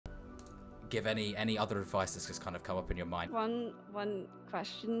give any other advice that's just kind of come up in your mind. One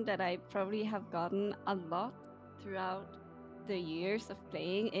question that I probably have gotten a lot throughout the years of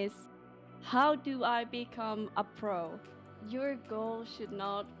playing is, how do I become a pro? Your goal should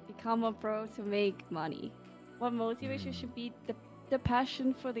not become a pro to make money. What motivates you should be the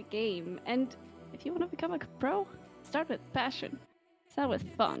passion for the game. And if you want to become a pro, start with passion. Start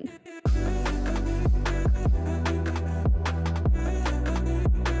with fun.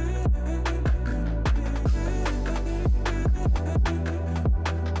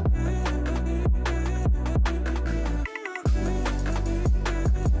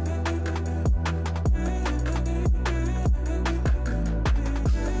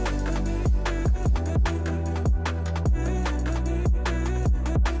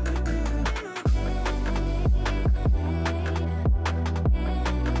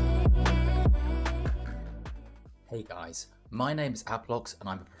 Hey guys, my name is Aplox and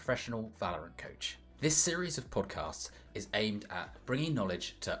I'm a professional Valorant coach. This series of podcasts is aimed at bringing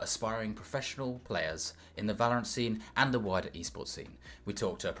knowledge to aspiring professional players in the Valorant scene and the wider esports scene. We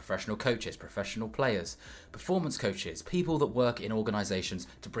talk to professional coaches, professional players, performance coaches, people that work in organisations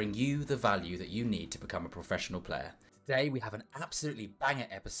to bring you the value that you need to become a professional player. Today we have an absolutely banger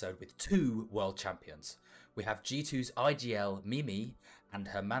episode with two world champions. We have G2's IGL Mimi and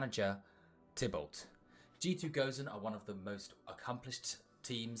her manager Tibalt. G2 Gozen are one of the most accomplished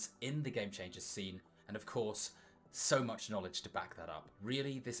teams in the Game Changers scene, and of course, so much knowledge to back that up.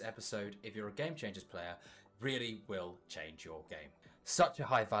 Really, this episode, if you're a Game Changers player, really will change your game. Such a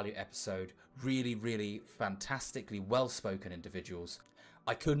high value episode, really fantastically well-spoken individuals.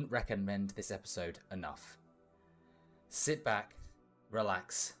 I couldn't recommend this episode enough. Sit back,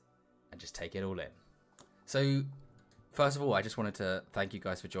 relax, and just take it all in. So, first of all, I just wanted to thank you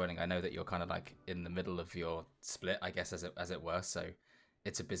guys for joining. I know that you're kind of like in the middle of your split, I guess, as it were. So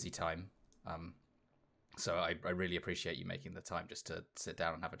it's a busy time. So I really appreciate you making the time just to sit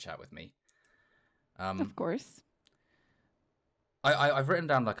down and have a chat with me. Of course. I've written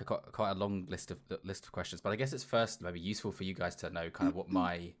down like quite a long list of questions, but I guess it's first maybe useful for you guys to know kind of what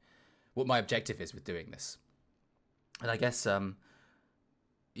my objective is with doing this. And I guess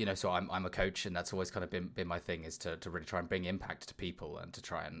you know, so I'm a coach, and that's always kind of been my thing, is to really try and bring impact to people and to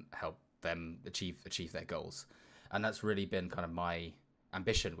try and help them achieve their goals. And that's really been kind of my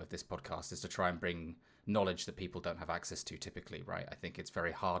ambition with this podcast, is to try and bring knowledge that people don't have access to typically, right? I think it's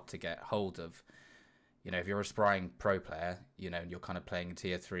very hard to get hold of. You know, if you're an aspiring pro player, you know, and you're kind of playing in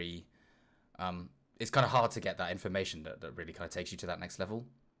tier 3, it's kind of hard to get that information that really kind of takes you to that next level.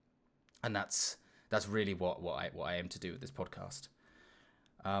 And that's really what I aim to do with this podcast.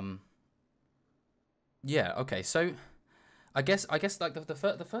 Yeah, okay, so I guess like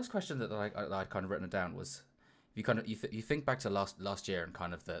the first question that I'd kind of written down was, you think back to last year and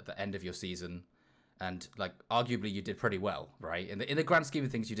kind of the end of your season, and like arguably you did pretty well, right? In the grand scheme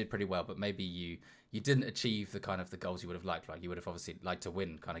of things, you did pretty well, but maybe you didn't achieve the kind of the goals you would have liked. Like, you would have obviously liked to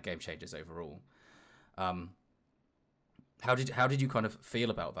win kind of Game Changers overall. How did you kind of feel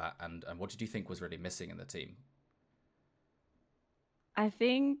about that, and what did you think was really missing in the team? I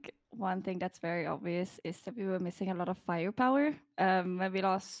think one thing that's very obvious is that we were missing a lot of firepower. When we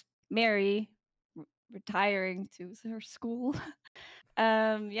lost Mary retiring to her school,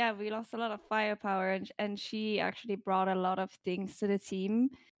 yeah, we lost a lot of firepower, and she actually brought a lot of things to the team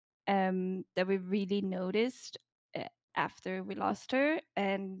that we really noticed after we lost her,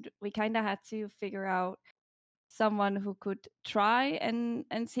 and we kind of had to figure out someone who could try and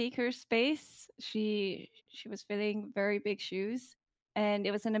take her space. She was filling very big shoes, and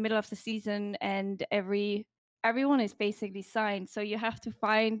it was in the middle of the season, and everyone is basically signed, so you have to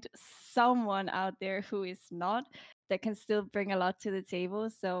find someone out there who is not, that can still bring a lot to the table.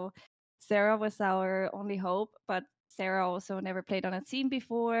 So Sarah was our only hope, but Sarah also never played on a team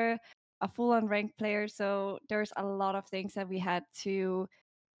before, a full unranked player, so there's a lot of things that we had to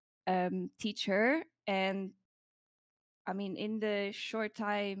teach her. And I mean, in the short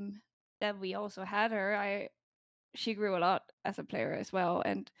time that we also had her, she grew a lot as a player as well,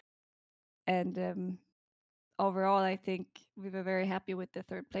 and overall, I think we were very happy with the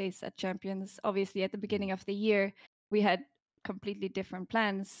third place at Champions. Obviously, at the beginning of the year, we had completely different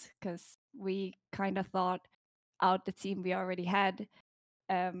plans because we kind of thought out the team we already had.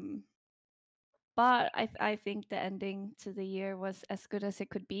 But I think the ending to the year was as good as it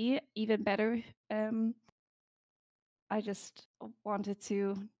could be, even better. I just wanted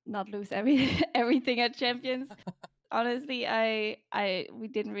to not lose everything at Champions. Honestly, we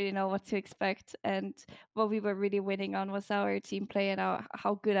didn't really know what to expect, and what we were really winning on was our team play and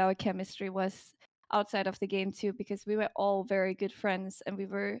how good our chemistry was outside of the game too, because we were all very good friends, and we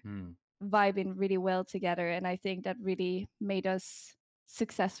were vibing really well together, and I think that really made us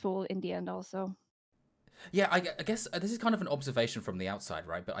successful in the end also. Yeah, I guess this is kind of an observation from the outside,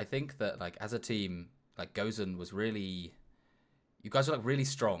 right? But I think that like as a team, like Gozen was really, you guys were like really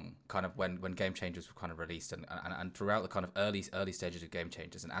strong kind of when Game Changers were kind of released, and throughout the kind of early stages of Game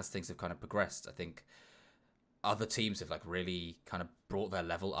Changers, and as things have kind of progressed, I think other teams have like really kind of brought their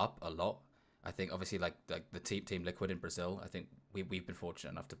level up a lot. I think obviously like the team Liquid in Brazil, I think we've been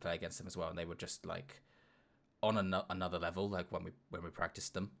fortunate enough to play against them as well, and they were just like on another level like when we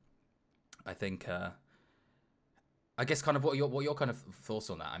practiced them. I think I guess kind of what your kind of thoughts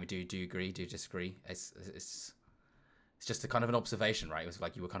on that? I mean, do you agree? Do you disagree? It's just a kind of an observation, right? It was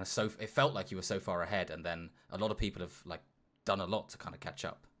like you were kind of it felt like you were so far ahead, and then a lot of people have like done a lot to kind of catch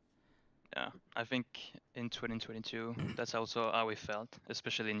up. Yeah, I think in 2022, that's also how we felt,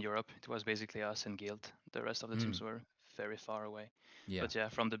 especially in Europe. It was basically us and Guild. The rest of the teams were very far away. Yeah. But yeah,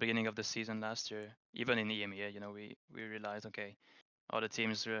 from the beginning of the season last year, even in EMEA, we realized, okay, other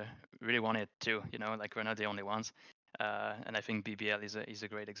teams really want it too. Like we're not the only ones. And I think BBL is a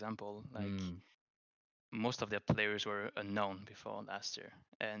great example. Like most of their players were unknown before last year,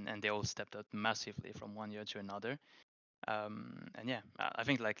 and they all stepped up massively from one year to another. And yeah, I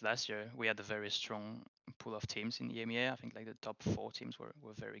think like last year we had a very strong pool of teams in EMEA. I think like the top 4 teams were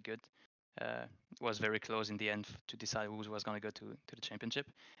very good. It was very close in the end to decide who was going to go to the championship.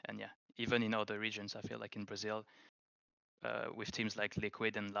 And yeah, even in other regions, I feel like in Brazil, with teams like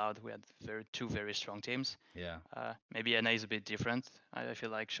Liquid and Loud, we had two very strong teams. Yeah. Maybe NA is a bit different. I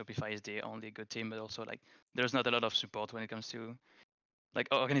feel like Shopify is the only good team, but also like there's not a lot of support when it comes to like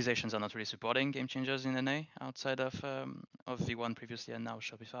organizations are not really supporting Game Changers in NA outside of V1 previously and now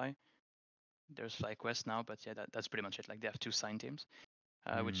Shopify. There's FlyQuest now, but yeah, that's pretty much it. Like they have 2 signed teams,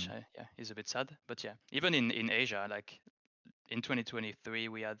 which yeah is a bit sad. But yeah, even in Asia, like in 2023,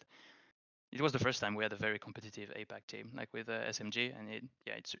 it was the first time we had a very competitive APAC team, like with SMG, and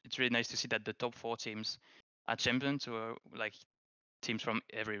it's really nice to see that the top 4 teams are champions or like teams from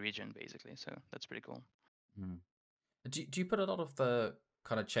every region basically. So that's pretty cool. Do you put a lot of the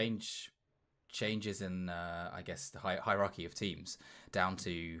kind of changes in I guess the hierarchy of teams down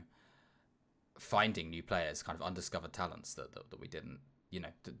to finding new players, kind of undiscovered talents that we didn't,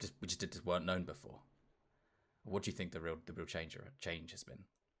 we just weren't known before? What do you think the real change has been?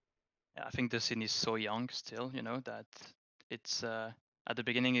 Yeah, I think the scene is so young still, that it's at the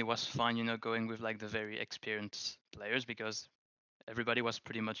beginning it was fun, going with like the very experienced players because everybody was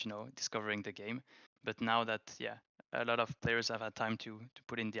pretty much, discovering the game. But now that a lot of players have had time to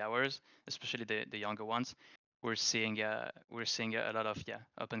put in the hours, especially the younger ones, we're seeing a lot of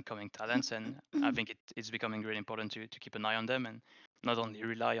up and coming talents, and I think it's becoming really important to keep an eye on them and not only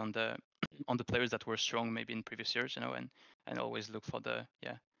rely on the players that were strong maybe in previous years, and always look for the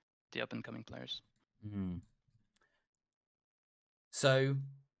up and coming players. So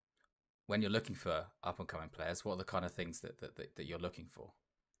when you're looking for up and coming players, what are the kind of things that you're looking for?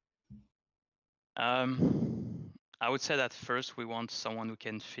 I would say that first we want someone who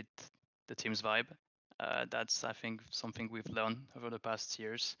can fit the team's vibe. That's I think something we've learned over the past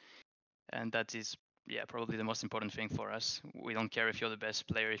years, and that is probably the most important thing for us. We don't care if you're the best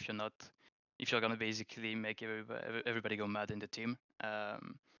player if you're gonna basically make everybody go mad in the team.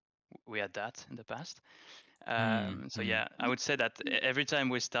 We had that in the past. So yeah, I would say that every time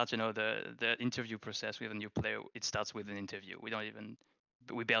we start, the interview process with a new player, it starts with an interview.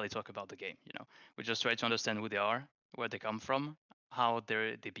 We barely talk about the game. We just try to understand who they are, where they come from, how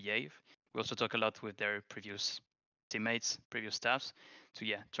they behave. We also talk a lot with their previous teammates, previous staffs, to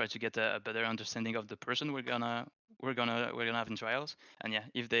try to get a better understanding of the person we're gonna have in trials. And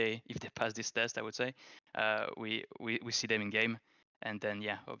if they pass this test, I would say we see them in game, and then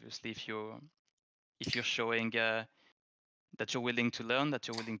obviously if you're showing that you're willing to learn, that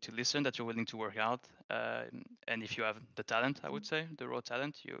you're willing to listen, that you're willing to work out, and if you have the talent, I would say the raw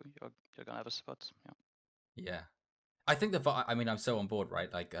talent, you're gonna have a spot. Yeah, I think I'm so on board,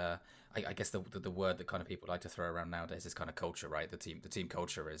 right? Like, I guess the word that kind of people like to throw around nowadays is kind of culture, right? The team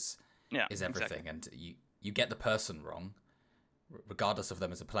culture is everything, exactly. And you get the person wrong, regardless of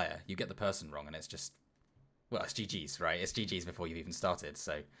them as a player. You get the person wrong, and it's just, well, it's GG's, right? It's GG's before you've even started,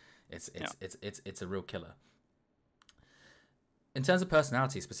 so it's a real killer. In terms of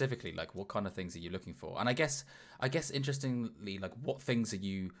personality specifically, like what kind of things are you looking for? And I guess interestingly, like what things are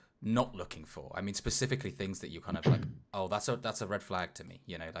you not looking for? I mean, specifically things that you kind of like, oh, that's a red flag to me.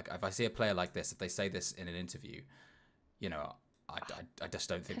 Like if I see a player like this, if they say this in an interview, I just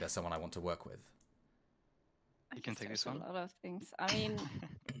don't think they're someone I want to work with. You can take this one. A lot of things. I mean,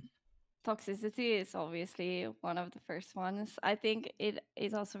 toxicity is obviously one of the first ones. I think it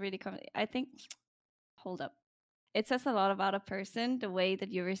is also really I think hold up. It says a lot about a person, the way that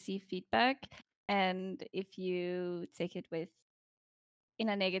you receive feedback, and if you take it with in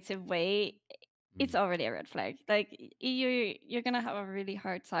a negative way, it's already a red flag. Like you're gonna have a really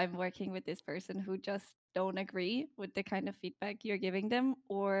hard time working with this person who just don't agree with the kind of feedback you're giving them,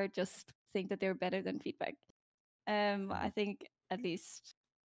 or just think that they're better than feedback. I think at least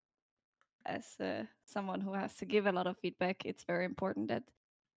as someone who has to give a lot of feedback, it's very important that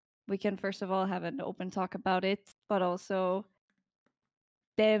we can first of all have an open talk about it, but also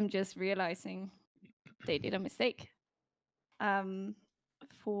them just realizing they did a mistake.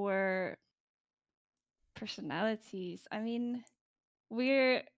 For personalities, I mean,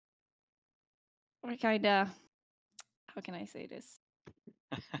 we're kind of, how can I say this?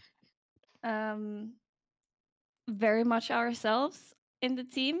 Very much ourselves in the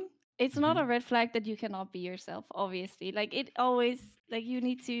team. It's not a red flag that you cannot be yourself, obviously. Like it always, like you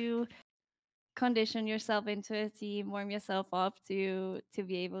need to condition yourself into a team, warm yourself up to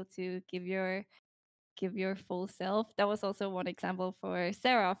be able to give your full self. That was also one example for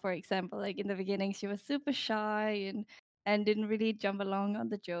Sarah, for example. Like in the beginning, she was super shy and didn't really jump along on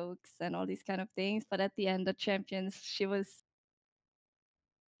the jokes and all these kind of things. But at the end of Champions, she was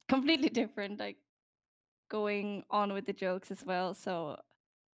completely different, like going on with the jokes as well. So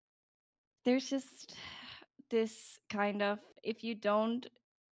there's just this kind of, if you're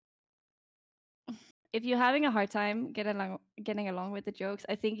having a hard time getting along with the jokes,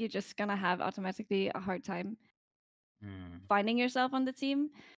 I think you're just gonna have automatically a hard time finding yourself on the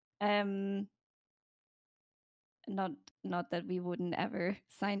team. Not that we wouldn't ever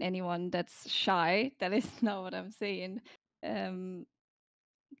sign anyone that's shy. That is not what I'm saying.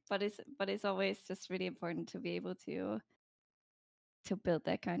 But it's always just really important to be able to build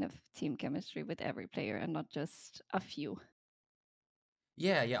that kind of team chemistry with every player and not just a few.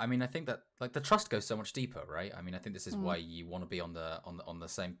 Yeah. I mean, I think that like the trust goes so much deeper, right? I mean, I think this is why you want to be on the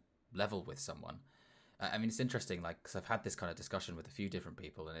same level with someone. I mean, it's interesting, like, because I've had this kind of discussion with a few different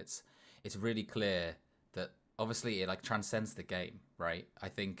people, and it's really clear that obviously it like transcends the game, right? I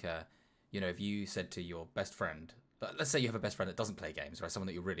think, if you said to your best friend, let's say you have a best friend that doesn't play games, right? Someone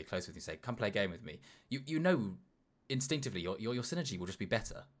that you're really close with, you say, "Come play a game with me." You know, instinctively, your synergy will just be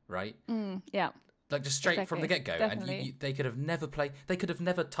better, right? Yeah. Like just straight from the get-go. Definitely. And they could have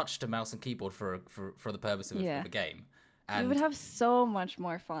never touched a mouse and keyboard for the purpose of a game. And you would have so much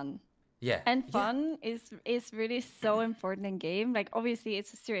more fun. Yeah. And fun is really so important in game. Like obviously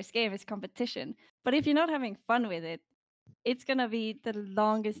it's a serious game, it's competition. But if you're not having fun with it, it's gonna be the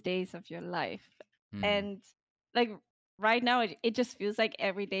longest days of your life. And like right now it just feels like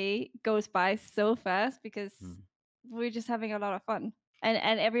every day goes by so fast because we're just having a lot of fun.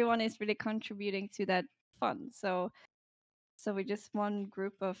 And everyone is really contributing to that fun. So we're just one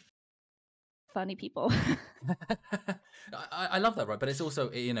group of funny people. I love that, right? But it's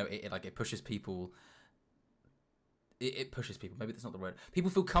also, it pushes people. It pushes people. Maybe that's not the word. People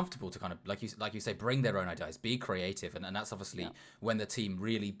feel comfortable to kind of, like you say, bring their own ideas, be creative, and that's obviously when the team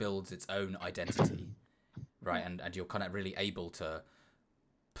really builds its own identity, right? And you're kind of really able to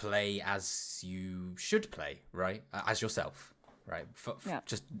play as you should play, right? As yourself, right?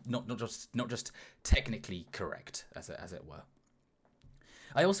 Just not just technically correct, as it were.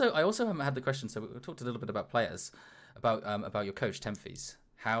 I also haven't had the question. So we talked a little bit about players, about your coach Temphys.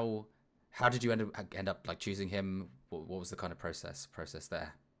 How did you end up like choosing him? What was the kind of process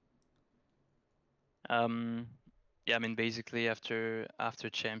there? Yeah, I mean, basically after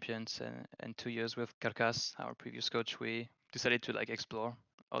Champions and 2 years with Karkas, our previous coach, we decided to like explore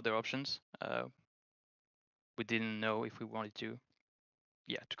other options. We didn't know if we wanted to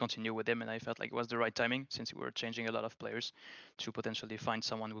continue with him, and I felt like it was the right timing since we were changing a lot of players to potentially find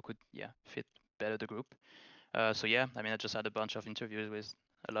someone who could fit better the group. So yeah, I mean, I just had a bunch of interviews with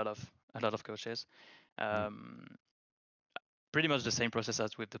a lot of coaches. Pretty much the same process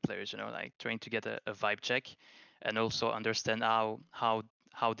as with the players, like trying to get a vibe check and also understand how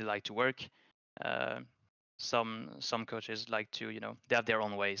they like to work. Some coaches like to, they have their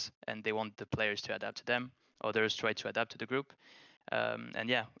own ways and they want the players to adapt to them. Others try to adapt to the group. And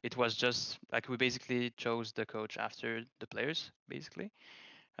yeah, it was just like we basically chose the coach after the players, basically.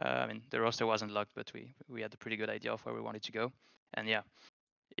 I mean, the roster wasn't locked, but we had a pretty good idea of where we wanted to go. And yeah,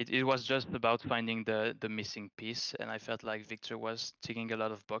 it was just about finding the missing piece. And I felt like Victor was ticking a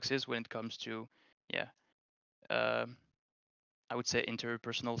lot of boxes when it comes to, I would say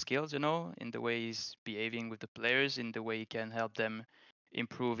interpersonal skills, in the way he's behaving with the players, in the way he can help them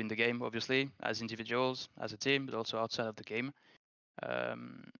improve in the game, obviously, as individuals, as a team, but also outside of the game.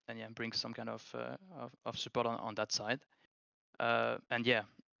 and yeah, bring some kind of support on that side. And yeah,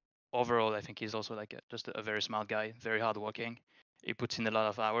 overall, I think he's also like just a very smart guy, very hardworking. He puts in a lot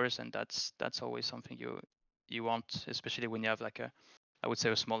of hours, and that's always something you want, especially when you have like I would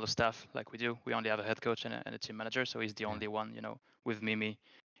say a smaller staff like we do. We only have a head coach and a team manager, so he's the only one, with Mimi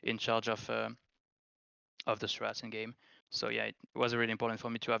in charge of the strats in game. So yeah, it was really important for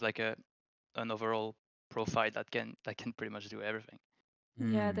me to have like an overall profile that can pretty much do everything.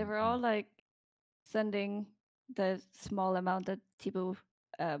 Yeah, they were all like sending the small amount that Thibaut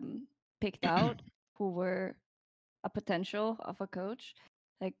picked out who were a potential of a coach,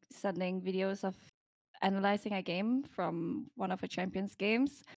 like sending videos of analyzing a game from one of a champions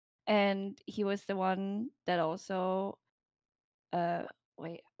games. And he was the one that also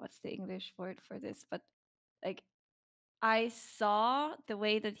wait, what's the English word for this? But like I saw the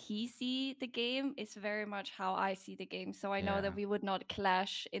way that he see the game is very much how I see the game. So I know that we would not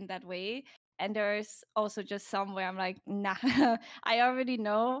clash in that way. And there's also just somewhere I'm like, nah, I already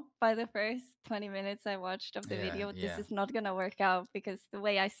know by the first 20 minutes I watched of the video, this is not going to work out because the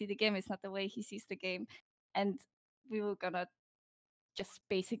way I see the game is not the way he sees the game. And we were going to just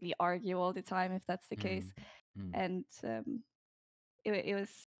basically argue all the time if that's the case. And it was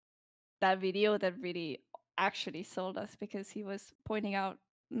that video that really actually sold us because he was pointing out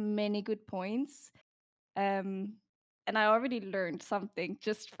many good points. And I already learned something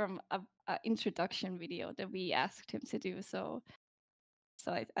just from a introduction video that we asked him to do. So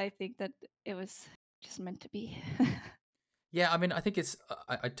I think that it was just meant to be. Yeah, I mean, I think it's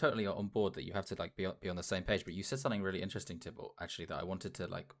I totally on board that you have to like be on the same page. But you said something really interesting, Tibalt, actually, that I wanted to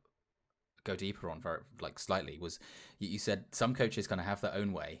like go deeper on very like slightly. Was you said some coaches kind of have their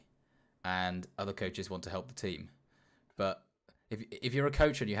own way, and other coaches want to help the team. But if you're a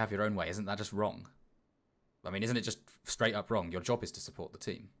coach and you have your own way, isn't that just wrong? I mean, isn't it just straight up wrong? Your job is to support the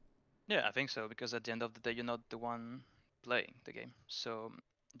team. Yeah, I think so, because at the end of the day, you're not the one playing the game. So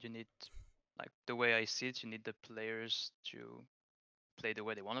you need, like the way I see it, you need the players to play the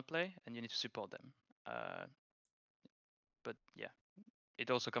way they want to play, and you need to support them. But yeah,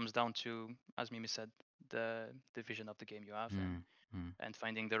 it also comes down to, as Mimi said, the vision of the game you have and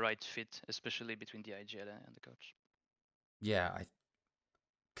finding the right fit, especially between the IGL and the coach. Yeah, I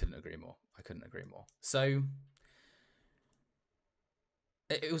couldn't agree more. So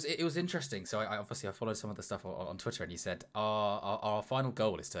it was interesting. So I obviously I followed some of the stuff on Twitter, and you said our final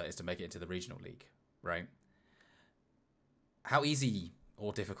goal is to make it into the regional league, right? How easy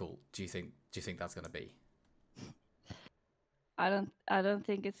or difficult do you think that's going to be? I don't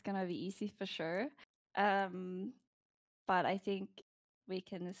think it's gonna be easy for sure. But I think we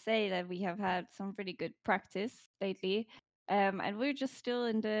can say that we have had some pretty good practice lately. And we're just still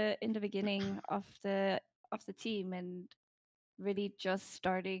in the beginning of the team and really just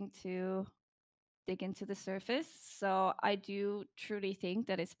starting to dig into the surface. So I do truly think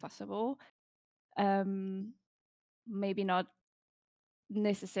that it's possible. Maybe not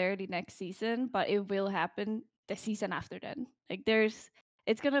necessarily next season, but it will happen the season after then. Like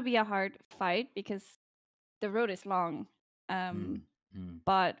it's gonna be a hard fight because the road is long.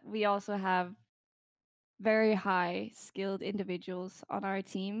 But we also have very high skilled individuals on our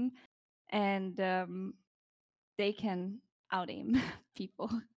team, and they can out aim people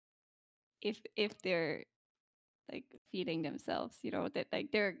if they're like feeding themselves, that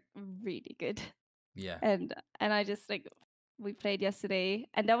like they're really good. Yeah. And I just like we played yesterday,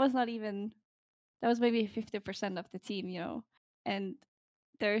 and that was maybe 50% of the team. And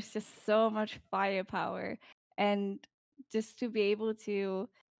there's just so much firepower, and just to be able to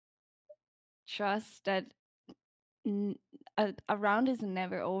trust that a round is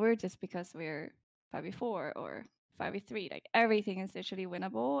never over just because we're 5v4 or 5v3. Like everything is literally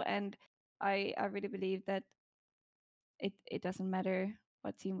winnable, and I really believe that it doesn't matter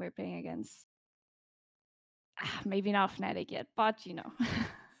what team we're playing against. Maybe not Fnatic yet, but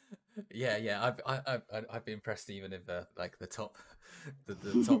Yeah. I've been impressed even if like the top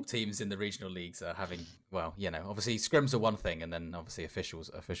top teams in the regional leagues are having, well, obviously scrims are one thing, and then obviously officials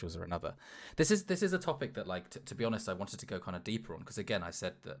are another. This is a topic that like to be honest I wanted to go kind of deeper on, because again I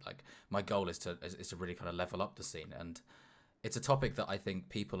said that like my goal is to really kind of level up the scene, and it's a topic that I think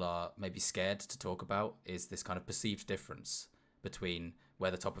people are maybe scared to talk about, is this kind of perceived difference between where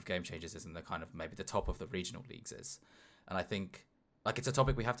the top of Game Changers is and the kind of maybe the top of the regional leagues is. And I think like it's a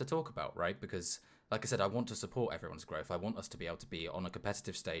topic we have to talk about, right? Because like I said, I want to support everyone's growth. I want us to be able to be on a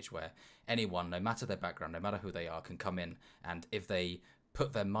competitive stage where anyone, no matter their background, no matter who they are, can come in, and if they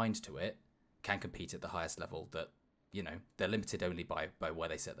put their mind to it, can compete at the highest level, that they're limited only by where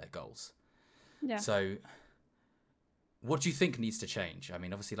they set their goals. Yeah. So what do you think needs to change? I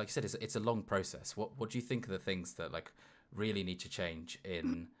mean, obviously, like you said, it's a long process. What do you think are the things that like really need to change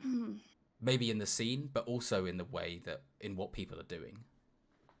in maybe in the scene, but also in the way that in what people are doing?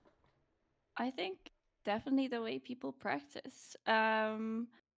 I think definitely the way people practice. And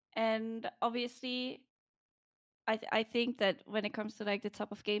obviously, I think that when it comes to like the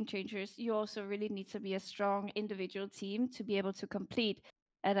top of game changers, you also really need to be a strong individual team to be able to complete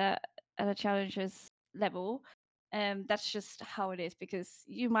at a challenges level. That's just how it is, because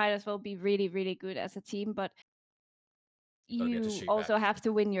you might as well be really, really good as a team, but You've got to be able to you shoot also back. have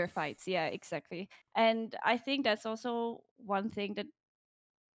to win your fights. Yeah, exactly. And I think that's also one thing that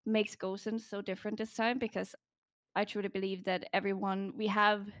makes Gozen so different this time, because I truly believe that we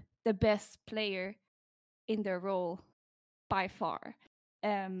have the best player in their role by far.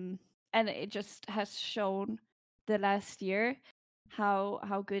 Um, and it just has shown the last year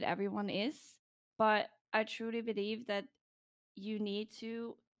how good everyone is. But I truly believe that you need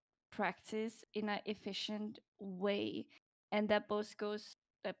to practice in an efficient way, and that both goes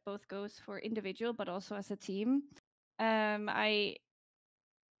for individual but also as a team. I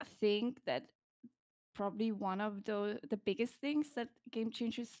think that probably one of the biggest things that Game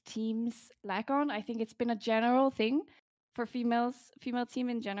Changers teams lack on. I think it's been a general thing for female team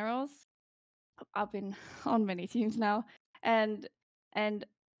in generals. I've been on many teams now, and and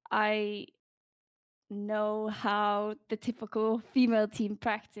I know how the typical female team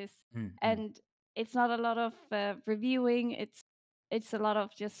practice, and it's not a lot of reviewing. It's a lot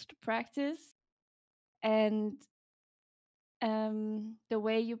of just practice, and the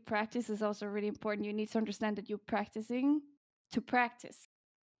way you practice is also really important. You need to understand that you're practicing to practice.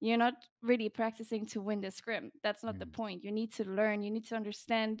 You're not really practicing to win the scrim. That's not the point. You need to learn. You need to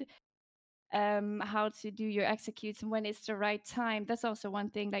understand how to do your executes and when it's the right time. That's also one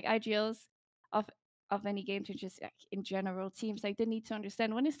thing. Like IGLs of any game changers, like in general teams, like they need to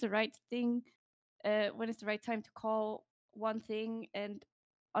understand when is the right thing, when is the right time to call one thing, and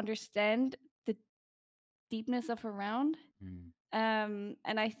understand the deepness of a round. And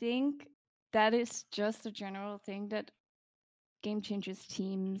I think that is just a general thing that Game Changers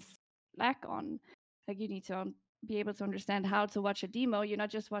teams lack on. Like you need to be able to understand how to watch a demo. You're not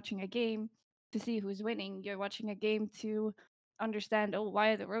just watching a game to see who's winning. You're watching a game to understand, oh, why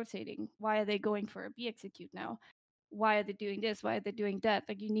are they rotating? Why are they going for a B execute now? Why are they doing this? Why are they doing that?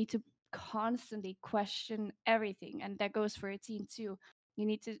 Like you need to constantly question everything. And that goes for a team too. You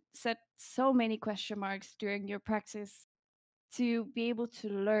need to set so many question marks during your practice to be able to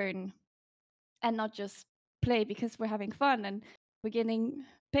learn and not just play because we're having fun and we're getting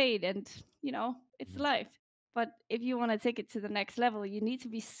paid, and it's life. But if you want to take it to the next level, you need to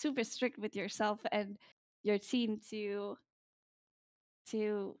be super strict with yourself and your team to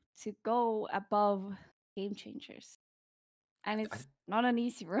go above game changers, and it's not an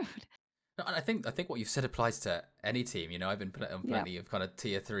easy road. No, and I think what you've said applies to any team. You know, I've been on plenty of kind of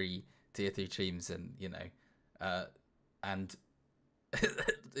tier three teams, and and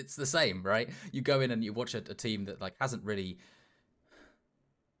it's the same, right? You go in and you watch a team that like hasn't really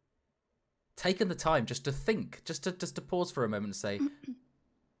taken the time just to think, just to pause for a moment and say,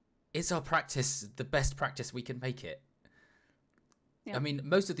 is our practice the best practice we can make it? I mean,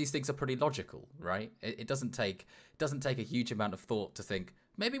 most of these things are pretty logical, right? It doesn't take a huge amount of thought to think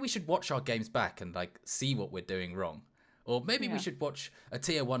maybe we should watch our games back and like see what we're doing wrong, or maybe we should watch a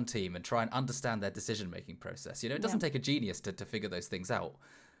tier 1 team and try and understand their decision making process. You know, it doesn't take a genius to figure those things out.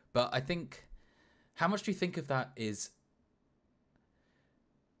 But I think, how much do you think of that is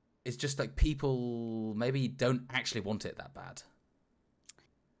just like people maybe don't actually want it that bad?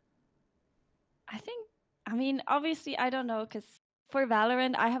 I mean, obviously, I don't know, because for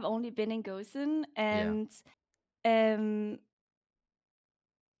Valorant, I have only been in Gozen, and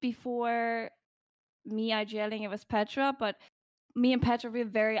before me IGLing, it was Petra, but me and Petra were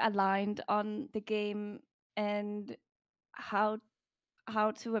very aligned on the game and how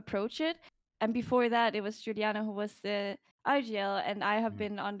to approach it. And before that, it was Juliana who was the IGL, and I have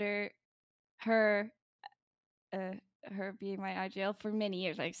been under her her being my IGL for many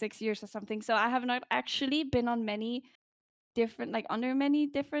years, like 6 years or something. So I have not actually been on many different, like under many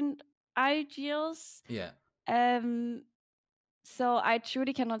different IGLs. Yeah. So I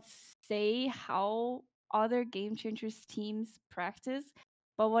truly cannot say how other Game Changers teams practice,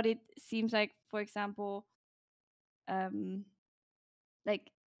 but what it seems like, for example, like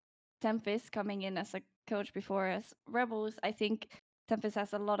Temphys coming in as a coach before as Rebels, I think Temphys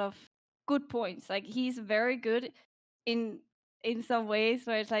has a lot of good points. Like he's very good in some ways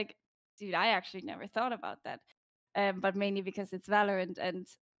where it's like, dude, I actually never thought about that. But mainly because it's Valorant, and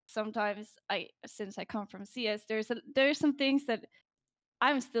sometimes since I come from CS, there's some things that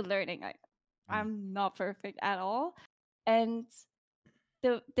I'm still learning. I'm not perfect at all, and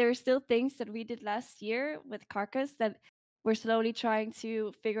there are still things that we did last year with Carcass that we're slowly trying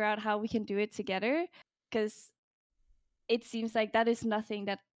to figure out how we can do it together, because it seems like that is nothing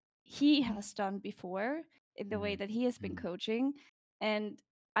that he has done before in the way that he has been coaching. And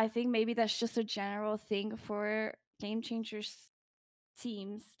I think maybe that's just a general thing for Game Changers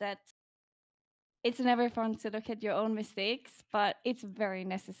teams, that it's never fun to look at your own mistakes, but it's very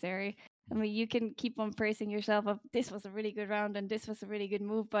necessary. I mean, you can keep on praising yourself of this was a really good round and this was a really good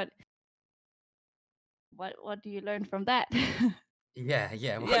move, but what do you learn from that? Yeah,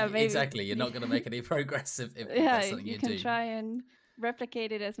 well, Yeah, maybe. exactly. You're not going to make any progress if Yeah, that's something you you can do. try and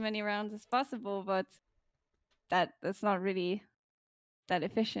replicate it as many rounds as possible, but that's not really that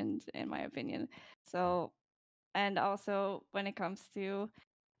efficient in my opinion. So, and also when it comes to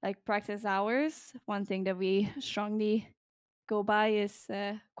like practice hours, one thing that we strongly go by is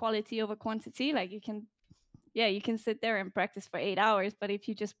quality over quantity. Like you can sit there and practice for 8 hours, but if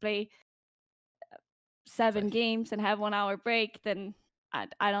you just play 7 games and have 1 hour break, then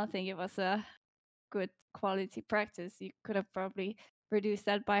I don't think it was a good quality practice. You could have probably reduced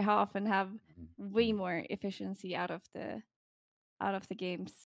that by half and have way more efficiency out of the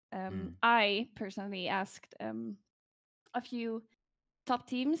games. I personally asked a few top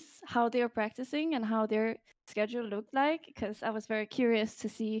teams how they're practicing and how their schedule looked like, because I was very curious to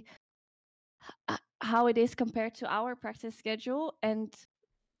see how it is compared to our practice schedule. And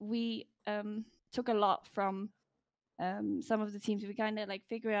we took a lot from some of the teams. We kind of like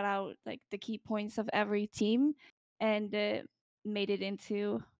figured out like the key points of every team and made it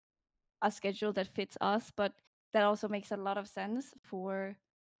into a schedule that fits us, but that also makes a lot of sense for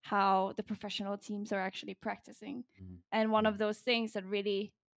how the professional teams are actually practicing. And one of those things that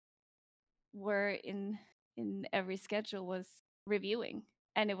really were in every schedule was reviewing,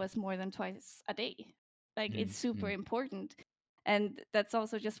 and it was more than twice a day. Like it's super important, and that's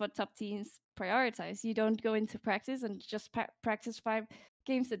also just what top teams prioritize. You don't go into practice and just practice 5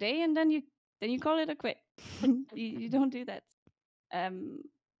 games a day and then you call it a quit. You don't do that.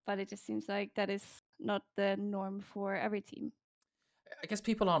 But it just seems like that is not the norm for every team. I guess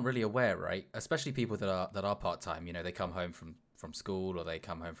people aren't really aware, right? Especially people that are part time. You know, they come home from school or they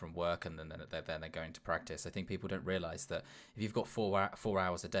come home from work and then they're going to practice. I think people don't realize that if you've got 4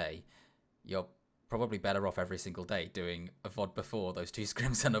 hours a day, you're probably better off every single day doing a VOD before those 2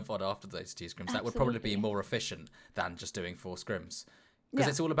 scrims and a VOD after those 2 scrims. That would probably be more efficient than just doing 4 scrims. Because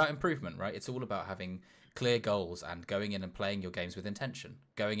it's all about improvement, right? It's all about having clear goals and going in and playing your games with intention.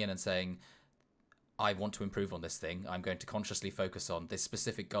 Going in and saying, I want to improve on this thing. I'm going to consciously focus on this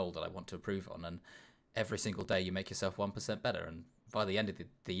specific goal that I want to improve on. And every single day you make yourself 1% better. And by the end of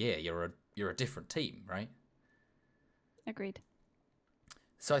the year, you're a different team, right? Agreed.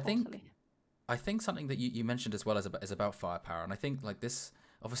 So I think something that you mentioned as well is about firepower. And I think like this,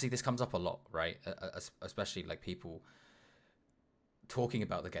 obviously this comes up a lot, right? Especially like people talking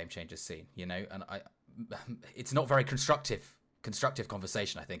about the Game Changers scene, you know, and it's not very constructive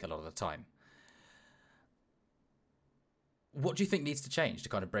conversation, I think, a lot of the time. What do you think needs to change to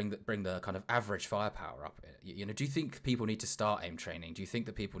kind of bring the kind of average firepower up? You know, do you think people need to start aim training? Do you think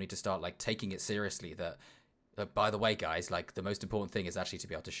that people need to start like taking it seriously that by the way, guys, like the most important thing is actually to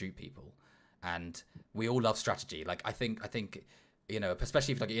be able to shoot people, and we all love strategy. Like I think you know,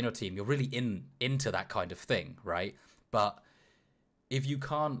 especially if like in your team, you're really into that kind of thing, right? But if you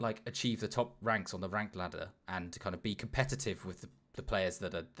can't like achieve the top ranks on the ranked ladder and to kind of be competitive with the players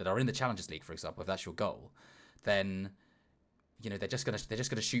that are in the Challengers League, for example, if that's your goal, then you know they're just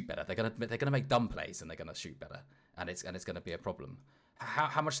gonna shoot better. They're gonna make dumb plays and they're gonna shoot better, and it's gonna be a problem.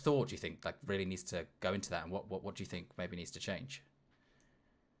 How much thought do you think like really needs to go into that, and what do you think maybe needs to change?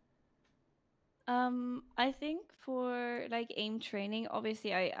 I think for like aim training,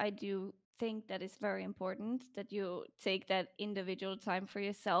 obviously I do think that it's very important that you take that individual time for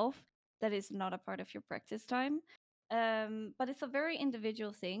yourself that is not a part of your practice time. But it's a very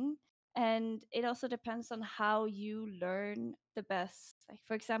individual thing, and it also depends on how you learn the best. Like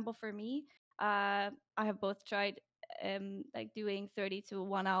for example, for me, I have both tried like doing 30 to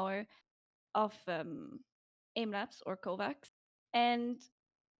 1 hour of aim labs or Kovacs, and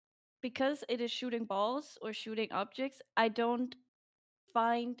because it is shooting balls or shooting objects, I don't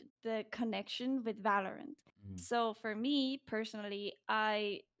find the connection with Valorant. So for me personally,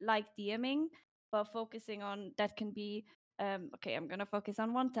 I like DMing, but focusing on that can be okay, I'm gonna focus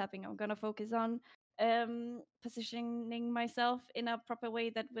on one tapping, I'm gonna focus on positioning myself in a proper way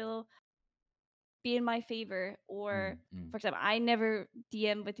that will be in my favor. Or Mm. for example, I never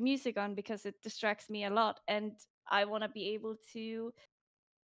DM with music on because it distracts me a lot, and I want to be able to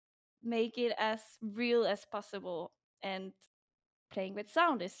make it as real as possible. And playing with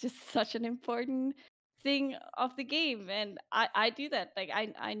sound is just such an important thing of the game, and I do that. Like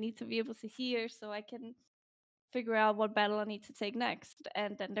I need to be able to hear so I can figure out what battle I need to take next.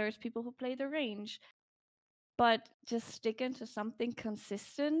 And then there's people who play the range. But just sticking to something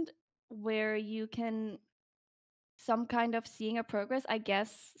consistent where you can some kind of seeing a progress. I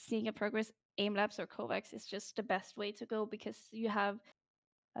guess seeing a progress, aim labs or Kovacs is just the best way to go because you have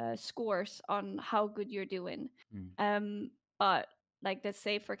scores on how good you're doing. But like, let's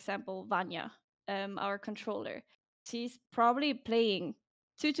say for example Vanya, our controller, she's probably playing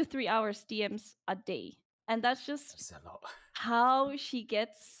 2 to 3 hours DMs a day, and that's just That's a lot. how she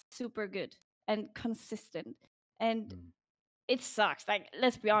gets super good and consistent. And it sucks. Like,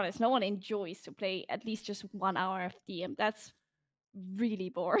 let's be honest, no one enjoys to play at least just 1 hour of DM. That's really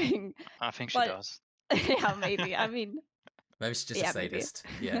boring. I think she But does. yeah, maybe. I mean, Maybe she's just yeah, a maybe. sadist.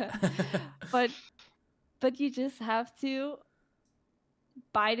 Yeah. but you just have to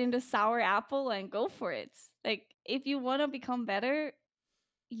bite into sour apple and go for it. Like, if you want to become better,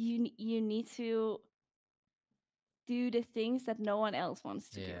 you need to do the things that no one else wants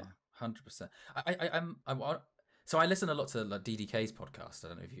to do. 100%. So I listen a lot to like DDK's podcast. I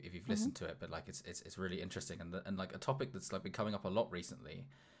don't know if you've listened to it, but like it's really interesting, and like a topic that's like been coming up a lot recently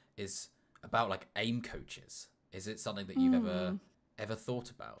is about like aim coaches. Is it something that you've ever thought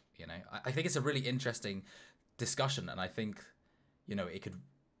about? You know, I think it's a really interesting discussion, and I think, you know,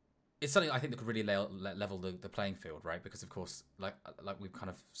 it's something I think that could really level the playing field, right? Because of course, like we've kind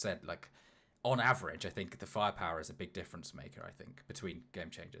of said, like on average, I think the firepower is a big difference maker, I think, between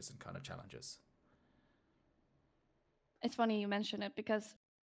game changers and kind of challengers. It's funny you mention it because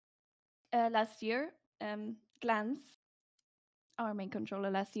last year, Glance, our main controller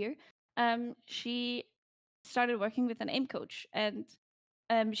last year, she started working with an aim coach, and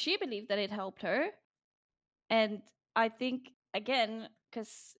she believed that it helped her. And I think, again,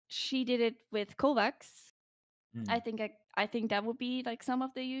 because she did it with Kovacs, I think that would be like some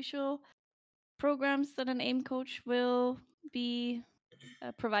of the usual programs that an aim coach will be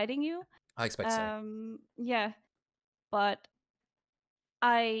providing you. I expect so. Yeah, but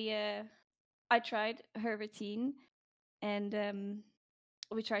I tried her routine, and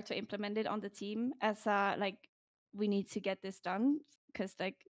we tried to implement it on the team as like, we need to get this done because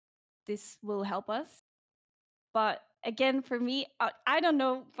like this will help us. But again, for me, I don't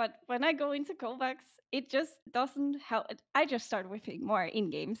know, but when I go into Kovacs, it just doesn't help. I just start whipping more in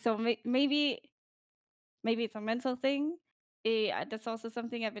game, so maybe it's a mental thing. That's also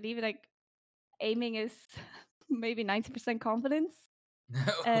something I believe. Like, aiming is maybe 90% confidence,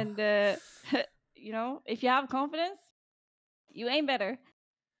 and you know, if you have confidence, you aim better.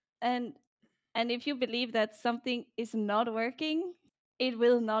 And if you believe that something is not working, it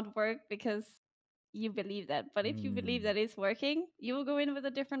will not work because you believe that. But if you believe that it's working, you will go in with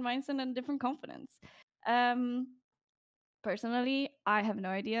a different mindset and different confidence. Personally, I have no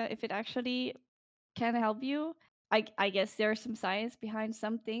idea if it actually can help you. I guess there's some science behind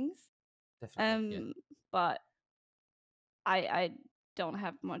some things. Definitely, yeah. But I don't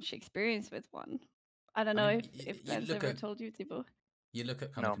have much experience with one. I don't know if you Glenn's ever told you, Thibaut. You look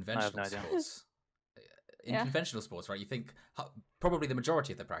at kind of No, I have no conventional idea. sports. In conventional sports, right, you think probably the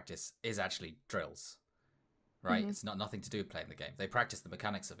majority of the practice is actually drills, right? It's nothing to do with playing the game. They practice the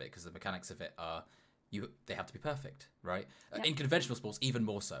mechanics of it because the mechanics of it are they have to be perfect, right? In conventional sports, even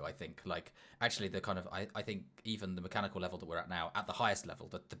more so, I think. Like, actually, the kind of I think even the mechanical level that we're at now, at the highest level,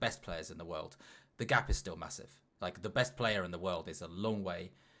 the best players in the world, the gap is still massive. Like, the best player in the world is a long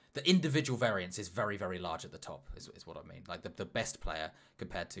way. The individual variance is very, very large at the top, is what I mean. Like, the best player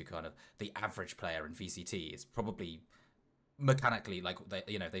compared to kind of the average player in VCT is probably mechanically, like,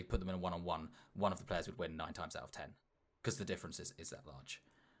 they put them in a one-on-one, one of the players would win 9 times out of 10 because the difference is that large.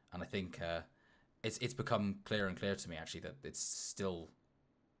 And I think it's become clearer and clearer to me, actually, that it's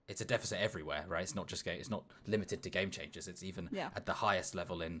a deficit everywhere, right? It's not just it's not limited to game changers. It's even at the highest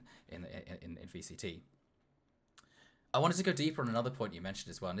level in VCT. I wanted to go deeper on another point you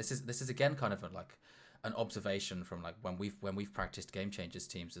mentioned as well, and this is again kind of like an observation from like when we've practiced Game Changers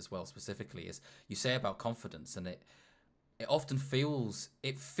teams as well. Specifically, is you say about confidence, and it often feels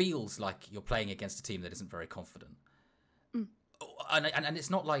like you're playing against a team that isn't very confident, and it's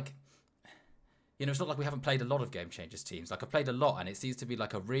not like, you know, it's not like we haven't played a lot of Game Changers teams. Like, I've played a lot, and it seems to be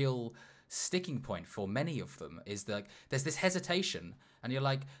like a real sticking point for many of them. Is that there's this hesitation, and you're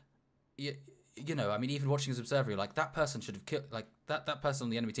like, you know, I mean, even watching as observer, you're like, that person should have killed, like that person on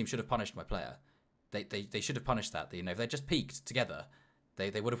the enemy team should have punished my player. they should have punished that. You know, if they just peaked together,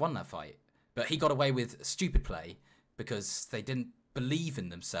 they would have won that fight. But he got away with stupid play because they didn't believe in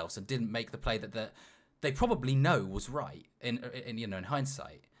themselves and didn't make the play that they probably know was right in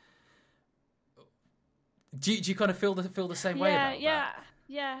hindsight. Do you kind of feel the same way about that?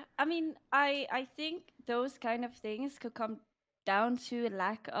 Yeah. I mean, I think those kind of things could come down to a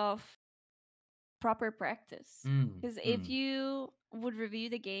lack of proper practice. Because if you would review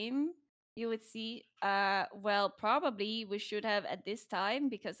the game, you would see, well, probably we should have at this time,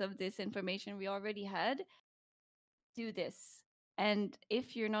 because of this information we already had, do this. And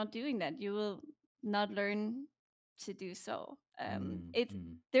if you're not doing that, you will not learn to do so.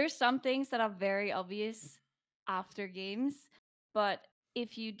 There's some things that are very obvious after games, but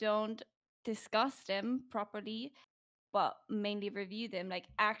if you don't discuss them properly, but mainly review them, like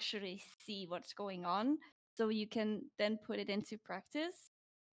actually see what's going on, so you can then put it into practice.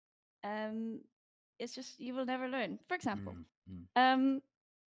 It's just you will never learn. For example,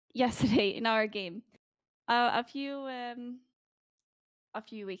 yesterday in our game, a few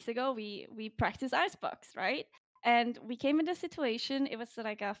weeks ago, we practiced Icebox, right? And we came in a situation. It was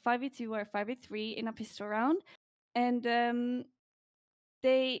like a 5v2 or 5v3 in a pistol round, and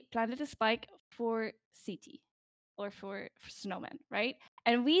they planted a spike for CT or for Snowman, right?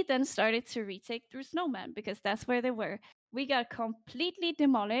 And we then started to retake through Snowman because that's where they were. We got completely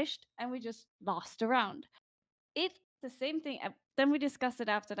demolished and we just lost a round. It's the same thing. Then we discussed it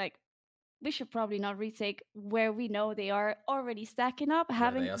after, like, we should probably not retake where we know they are already stacking up,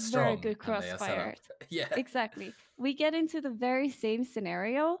 having very good crossfire. Yeah, exactly. We get into the very same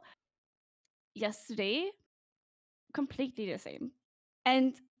scenario yesterday, completely the same.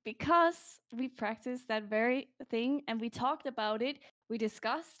 And because we practiced that very thing and we talked about it, we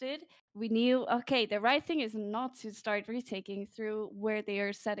discussed it, we knew, okay, the right thing is not to start retaking through where they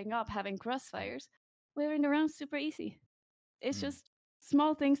are setting up, having crossfires. We're in the round super easy. It's just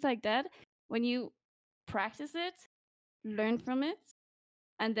small things like that. When you practice it, learn from it,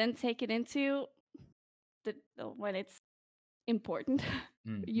 and then take it into when it's important,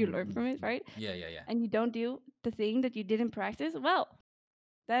 you learn from it, right? Yeah. And you don't do the thing that you didn't practice, well,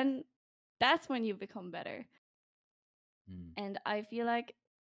 then that's when you become better. And I feel like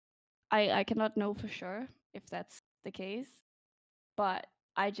I cannot know for sure if that's the case, but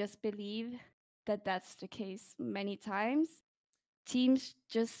I just believe that that's the case many times. Teams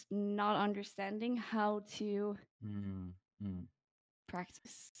just not understanding how to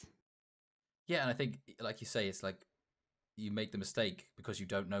practice. Yeah, and I think, like you say, it's like you make the mistake because you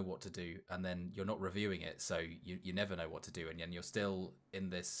don't know what to do, and then you're not reviewing it, so you never know what to do, and you're still in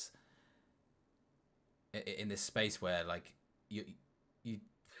this space where, like, you're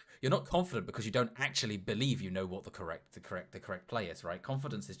not confident because you don't actually believe you know what the correct play is, right?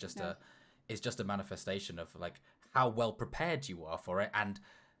 Confidence is just a manifestation of, like, how well prepared you are for it and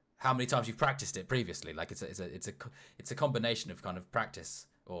how many times you've practiced it previously. Like, it's a combination of kind of practice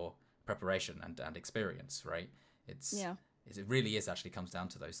or preparation and experience, right? It really is actually comes down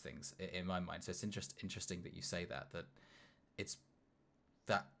to those things in my mind. So it's interesting that you say that it's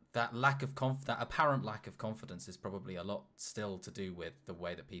that lack of that apparent lack of confidence is probably a lot still to do with the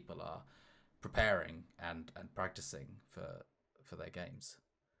way that people are preparing and practicing for their games.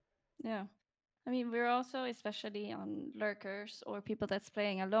 Yeah. I mean, we're also, especially on lurkers or people that's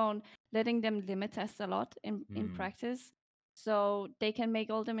playing alone, letting them limit test a lot in practice, so they can make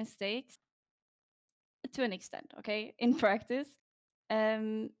all the mistakes to an extent, okay, in practice.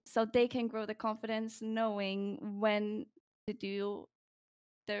 So they can grow the confidence knowing when to do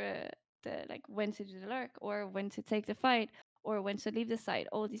the like when to do the lurk or when to take the fight or when to leave the site,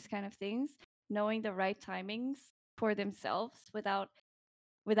 all these kind of things, knowing the right timings for themselves without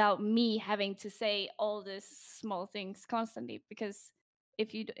me having to say all these small things constantly. Because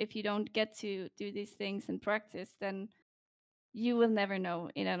if you don't get to do these things in practice, then you will never know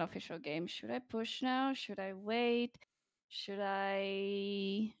in an official game, should I push now, should I wait, should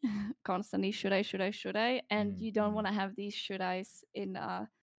I constantly should I, and you don't want to have these should I's in a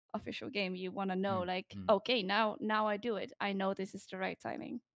official game. You want to know, like, okay, now I do it, I know this is the right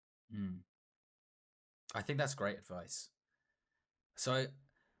timing. I think that's great advice. So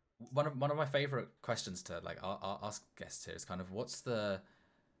one of my favorite questions to, like, ask guests here is kind of what's the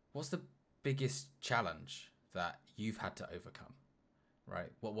biggest challenge that you've had to overcome,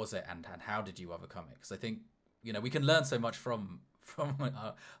 right? What was it, and how did you overcome it? Because I think, we can learn so much from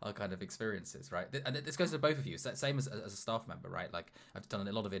our kind of experiences, right? And this goes to both of you. It's that same as a staff member, right? Like, I've done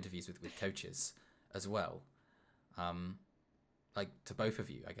a lot of interviews with coaches as well. Like, to both of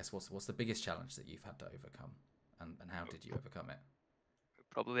you, I guess, what's the biggest challenge that you've had to overcome, and how did you overcome it?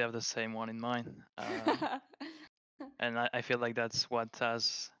 probably have the same one in mind. And I feel like that's what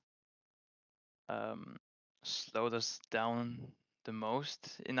has um, slowed us down the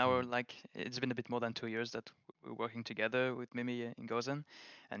most in our like. It's been a bit more than 2 years that we're working together with Mimi and Gozen,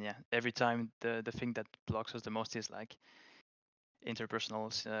 and yeah, every time the thing that blocks us the most is like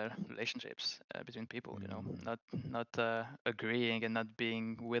interpersonal relationships between people. You know, not agreeing and not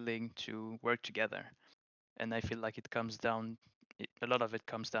being willing to work together. And I feel like it comes down. A lot of it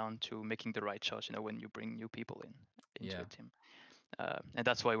comes down to making the right choice. You know, when you bring new people into Yeah. a team. And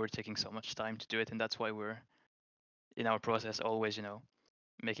that's why we're taking so much time to do it, and that's why we're in our process always, you know,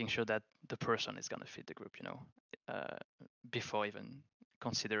 making sure that the person is gonna fit the group, you know, before even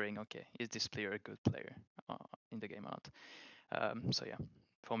considering, okay, is this player a good player in the game or not? So yeah,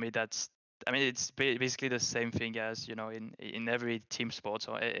 for me that's, I mean, it's basically the same thing as, you know, in every team sports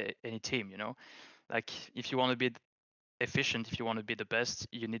or any team, you know, like if you want to be efficient, if you want to be the best,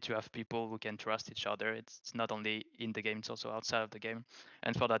 you need to have people who can trust each other. It's not only in the game, it's also outside of the game.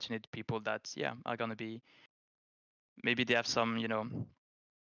 And for that, you need people that, yeah, are going to be, maybe they have some, you know,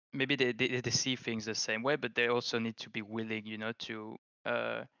 maybe they see things the same way, but they also need to be willing, you know, to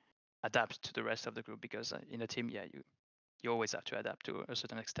adapt to the rest of the group, because in a team, yeah, you always have to adapt to a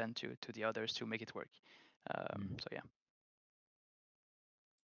certain extent to the others to make it work. So yeah.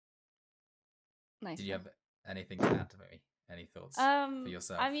 Nice. Did you have anything to add to me? Any thoughts for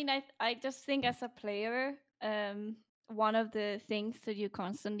yourself? I mean, I just think as a player, one of the things that you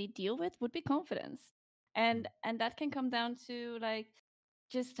constantly deal with would be confidence, and that can come down to like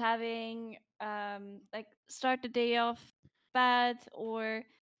just having like start the day off bad, or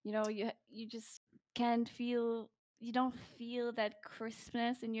you know you just can't feel, you don't feel that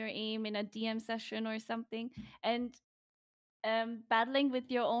crispness in your aim in a DM session or something, and battling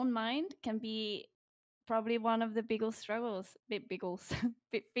with your own mind can be probably one of the biggest struggles,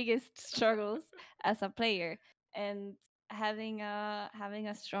 biggest struggles as a player. And having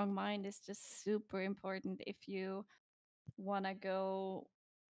a strong mind is just super important if you want to go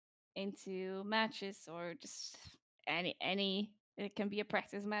into matches, or just any it can be a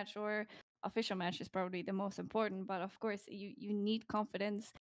practice match or official match is probably the most important, but of course you need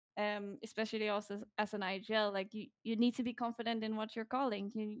confidence, especially also as an IGL, like you need to be confident in what you're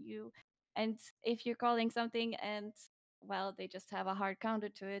calling. You and if you're calling something and well they just have a hard counter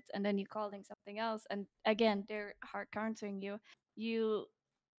to it, and then you're calling something else and again they're hard countering you, you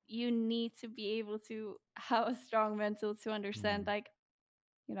you need to be able to have a strong mental to understand, like,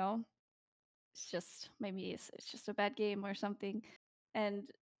 you know, it's just maybe it's just a bad game or something, and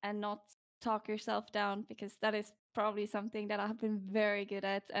not talk yourself down, because that is probably something that I've been very good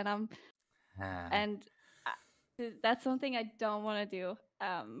at, and and that's something I don't want to do,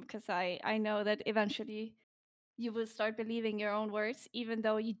 because I know that eventually you will start believing your own words even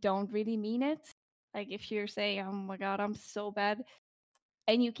though you don't really mean it. Like if you're saying, oh my god, I'm so bad,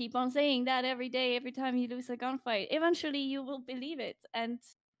 and you keep on saying that every day, every time you lose a gunfight, eventually you will believe it, and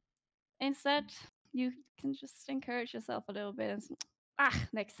instead, you can just encourage yourself a little bit and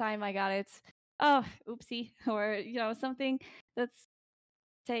next time I got it. Oh, oopsie, or you know, something that's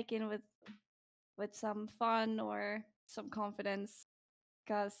taken with some fun or some confidence,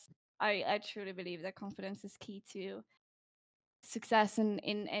 because I truly believe that confidence is key to success in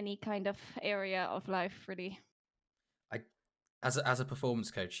any kind of area of life, really. As a performance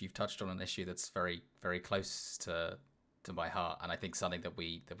coach, you've touched on an issue that's very, very close to my heart, and I think something that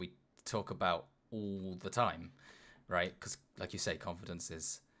we talk about all the time, right? Because, like you say, confidence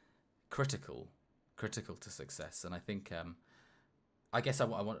is critical to success. And I think, I guess I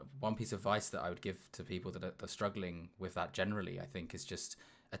want one piece of advice that I would give to people that are struggling with that generally. I think is just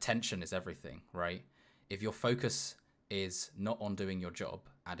attention is everything, right? If your focus is not on doing your job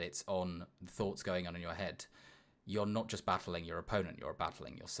and it's on thoughts going on in your head, you're not just battling your opponent, you're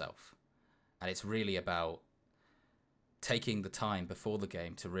battling yourself. And it's really about taking the time before the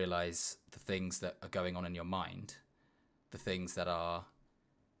game to realize the things that are going on in your mind, the things that are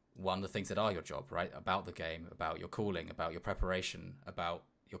the things that are your job, right? About the game, about your calling, about your preparation, about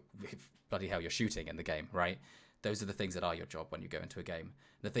your bloody hell, your shooting in the game, right? Those are the things that are your job when you go into a game.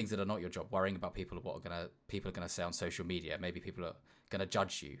 The things that are not your job, worrying about people are gonna say on social media, maybe people are gonna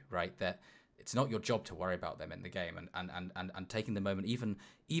judge you, right? That it's not your job to worry about them in the game, and taking the moment,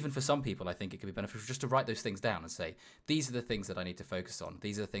 even for some people, I think it could be beneficial just to write those things down and say, these are the things that I need to focus on,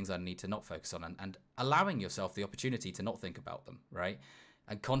 these are the things I need to not focus on, and allowing yourself the opportunity to not think about them, right?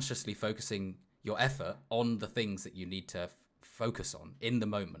 And consciously focusing your effort on the things that you need to focus on in the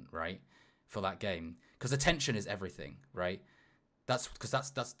moment, right? For that game, because attention is everything, right? That's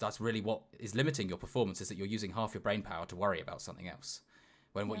really what is limiting your performance, is that you're using half your brain power to worry about something else.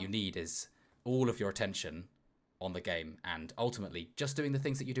 when what Yeah. you need is all of your attention on the game and ultimately just doing the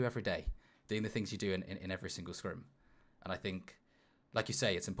things that you do every day, doing the things you do in every single scrim. And I think, like you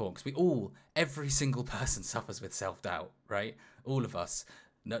say, it's important because every single person suffers with self-doubt, right? All of us,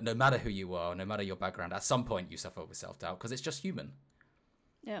 no matter who you are, no matter your background, at some point you suffer with self-doubt because it's just human.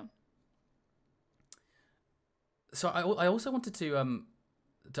 Yeah. So I also wanted to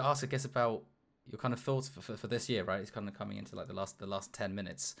ask, I guess, about your kind of thoughts for this year, right? It's kind of coming into like the last 10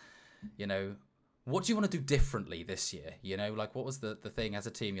 minutes. You know, what do you want to do differently this year? You know, like what was the thing as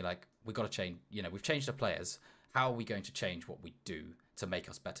a team? You're like, we got to change. You know, we've changed the players. How are we going to change what we do to make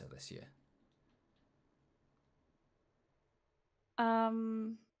us better this year?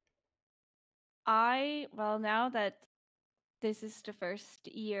 Now that this is the first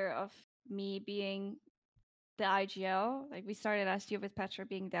year of me being the IGL, like we started last year with Petra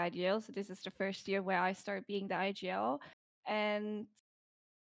being the IGL, so this is the first year where I start being the IGL, and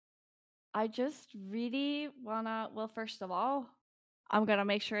I just really wanna. Well, first of all, I'm gonna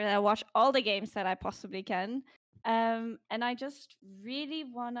make sure that I watch all the games that I possibly can, and I just really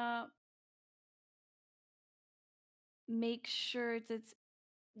wanna make sure that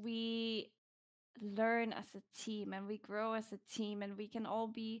we learn as a team and we grow as a team and we can all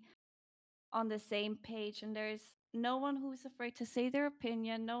be on the same page and there's no one who's afraid to say their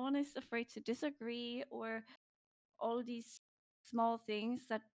opinion, no one is afraid to disagree or all these small things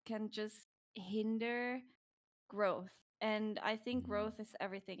that can just hinder growth. And I think growth is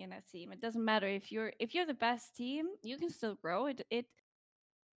everything in a team. It doesn't matter if you're the best team, you can still grow. It's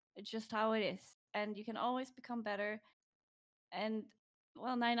just how it is. And you can always become better. And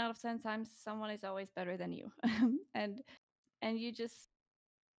well, 9 out of 10 times someone is always better than you. and and you just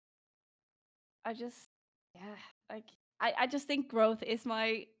I just yeah, like I just think growth is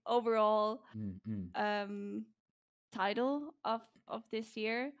my overall title of this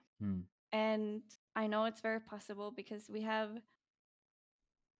year. And I know it's very possible because we have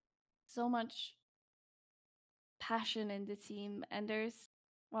so much passion in the team and there's,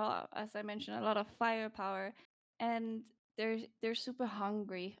 well, as I mentioned, a lot of firepower and they're super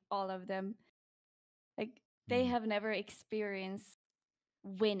hungry, all of them. Like they have never experienced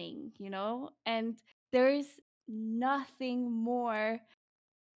winning, you know? And there is nothing more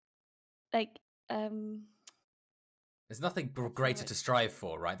like There's nothing what's the greater word? to strive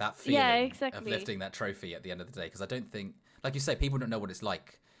for, right? That Yeah, feeling of exactly. lifting that trophy at the end of the day. Because I don't think, like you say, people don't know what it's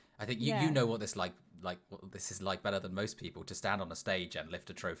like. I think you Yeah. know what this what this is like better than most people, to stand on a stage and lift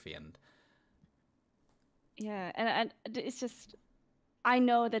a trophy. And Yeah, and it's just I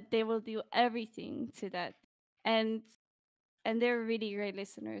know that they will do everything to that, and they're really great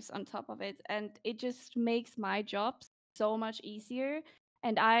listeners on top of it, and it just makes my job so much easier,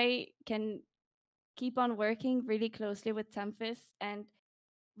 and I can keep on working really closely with Temphys, and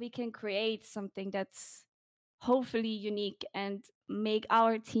we can create something that's hopefully unique and make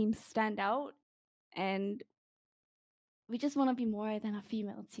our team stand out. And we just want to be more than a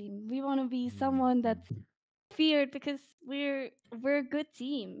female team. We want to be someone that's feared because we're a good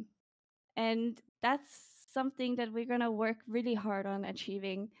team. And that's something that we're going to work really hard on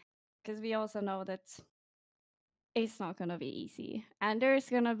achieving because we also know that it's not going to be easy. And there's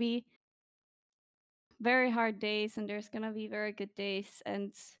going to be very hard days and there's going to be very good days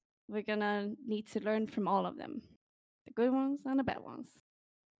and we're going to need to learn from all of them. The good ones and the bad ones.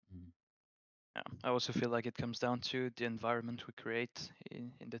 Yeah, I also feel like it comes down to the environment we create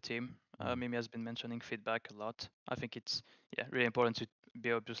in the team. Mimi has been mentioning feedback a lot. I think it's really important to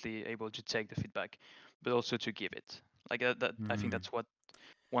be obviously able to take the feedback, but also to give it. Like that I think that's what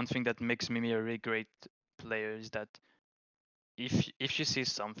one thing that makes Mimi a really great player is that if she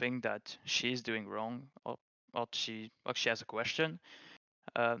sees something that she's doing wrong or she has a question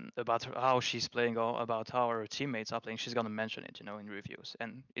about how she's playing or about how her teammates are playing, she's gonna mention it, in reviews,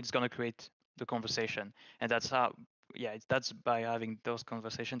 and it's gonna create the conversation, and that's how, that's by having those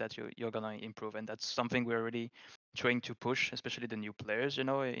conversations that you're gonna improve, and that's something we're really trying to push, especially the new players, in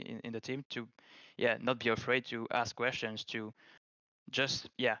the team to, not be afraid to ask questions, to just,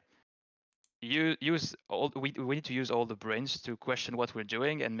 you use all we need to use all the brains to question what we're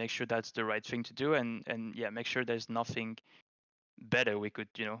doing and make sure that's the right thing to do, and make sure there's nothing better we could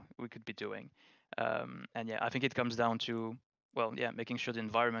be doing. And I think it comes down to, making sure the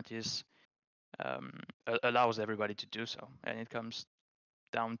environment is allows everybody to do so, and it comes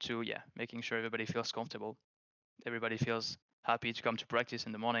down to making sure everybody feels comfortable, everybody feels happy to come to practice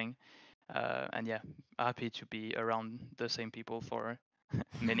in the morning, and happy to be around the same people for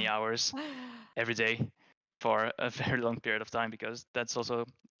many hours every day for a very long period of time, because that's also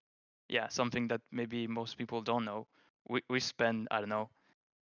something that maybe most people don't know. We spend, I don't know,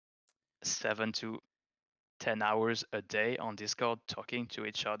 7 to 10 hours a day on Discord talking to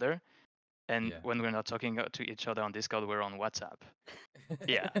each other. And when we're not talking to each other on Discord, we're on WhatsApp.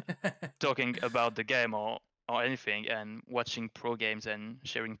 Yeah, talking about the game or anything, and watching pro games and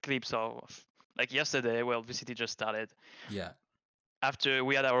sharing clips of, like yesterday. Well, VCT just started. Yeah. After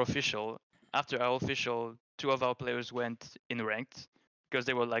we had our official, two of our players went in ranked because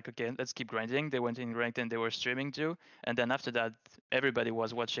they were like, okay, let's keep grinding. They went in ranked and they were streaming too. And then after that, everybody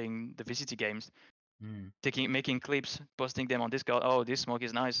was watching the VCT games, making clips, posting them on Discord. Oh, this smoke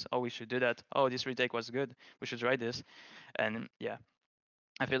is nice. Oh, we should do that. Oh, this retake was good. We should try this. And yeah,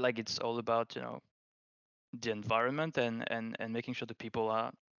 I feel like it's all about the environment and making sure the people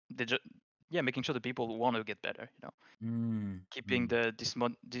are making sure the people want to get better. Keeping this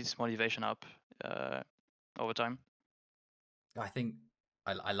motivation up over time. I think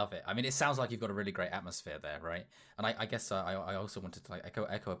I love it. I mean, it sounds like you've got a really great atmosphere there, right? And I guess I also wanted to like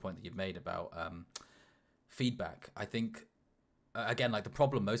echo a point that you've made about feedback. I think again, like the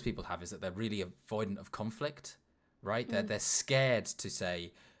problem most people have is that they're really avoidant of conflict, right? They're scared to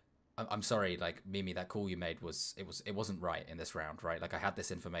say, I'm sorry, like Mimi, that call you made it wasn't right in this round, right? Like I had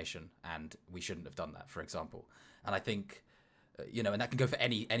this information and we shouldn't have done that, for example. And I think and that can go for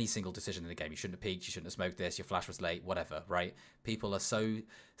any single decision in the game. You shouldn't have peeked, you shouldn't have smoked this, your flash was late, whatever, right? People are so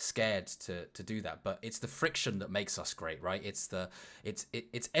scared to do that, but it's the friction that makes us great, right? It's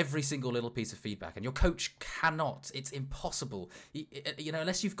every single little piece of feedback, and your coach cannot, it's impossible,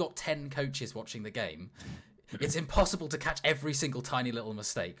 unless you've got 10 coaches watching the game, it's impossible to catch every single tiny little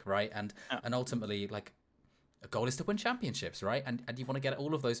mistake, right? And ultimately, like, a goal is to win championships, right? And you want to get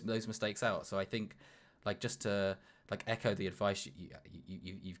all of those mistakes out. So I think, like, just to like echo the advice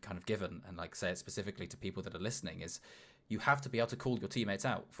you've kind of given, and like say it specifically to people that are listening, is you have to be able to call your teammates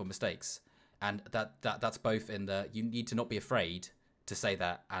out for mistakes, and that's both in the, you need to not be afraid to say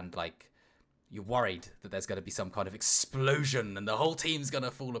that, and like you're worried that there's going to be some kind of explosion and the whole team's going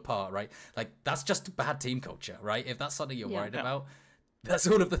to fall apart, right? Like that's just bad team culture, right? If that's something you're worried about, that's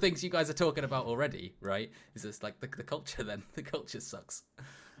all of the things you guys are talking about already, right? Is this like the culture? Then the culture sucks.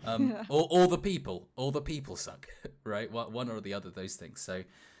 Or the people suck, right? One or the other of those things. So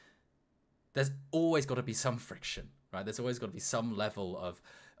there's always got to be some friction, right? There's always got to be some level of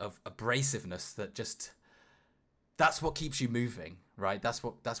abrasiveness that just, that's what keeps you moving, right? That's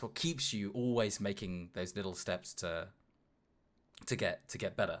what keeps you always making those little steps to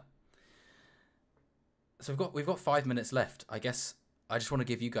get better. So we've got 5 minutes left. I guess I just want to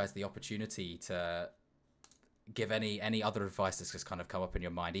give you guys the opportunity to give any other advice that's just kind of come up in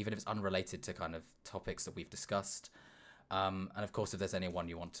your mind, even if it's unrelated to kind of topics that we've discussed. And of course, if there's anyone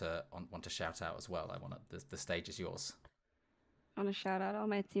you want to shout out as well, the stage is yours. I want to shout out all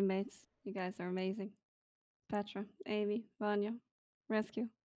my teammates. You guys are amazing. Petra, Amy, Vanya, Rescue,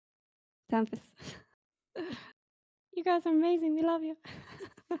 Temphys. You guys are amazing. We love you.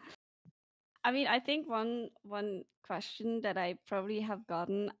 I mean, I think one question that I probably have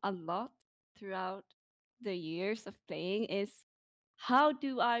gotten a lot throughout the years of playing is, how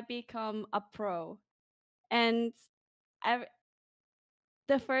do I become a pro? And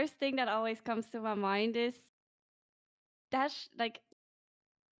the first thing that always comes to my mind is that's like,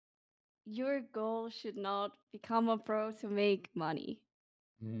 your goal should not become a pro to make money.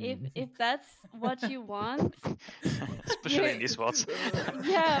 If that's what you want, especially in these worlds.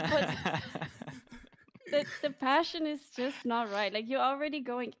 Yeah, but the passion is just not right. Like, you're already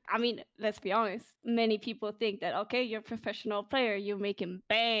going, I mean, let's be honest, many people think that, okay, you're a professional player, you're making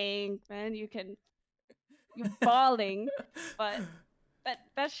bank, man, you're balling, but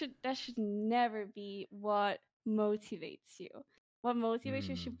that should never be what motivates you. What motivates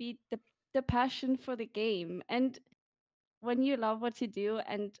you should be the passion for the game. And when you love what you do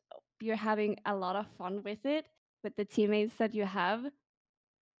and you're having a lot of fun with it, with the teammates that you have,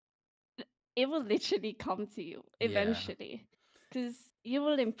 it will literally come to you eventually. Because you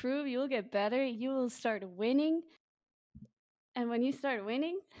will improve, you will get better, you will start winning. And when you start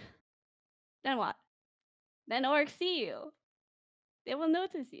winning, then what? Then orcs see you. They will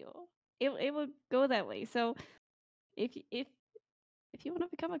notice you. It will go that way. So if you want to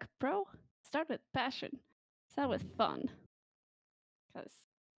become a pro, start with passion. Start with fun. Because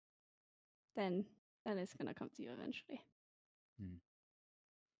then it's gonna come to you eventually.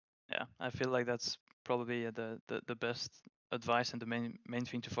 Yeah, I feel like that's probably the best advice and the main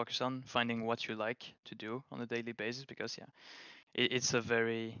thing to focus on, finding what you like to do on a daily basis, because it's a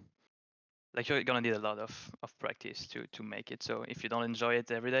very, like, you're gonna need a lot of practice to make it. So if you don't enjoy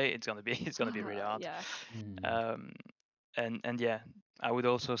it every day, it's gonna be really hard. Yeah. And yeah, I would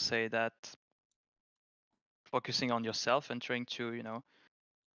also say that focusing on yourself and trying to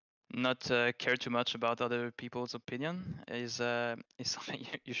not care too much about other people's opinion is something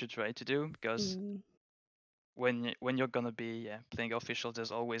you should try to do, because Mm. when you're gonna be playing official,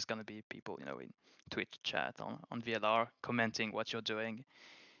 there's always gonna be people, in Twitch chat, on VLR, commenting what you're doing.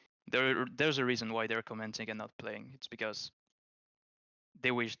 There's a reason why they're commenting and not playing. It's because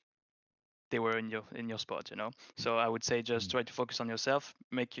they wish they were in your spot. So I would say just try to focus on yourself,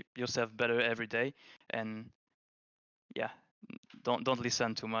 make yourself better every day, and yeah, don't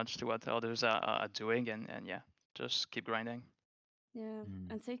listen too much to what others are doing, and yeah, just keep grinding. Yeah,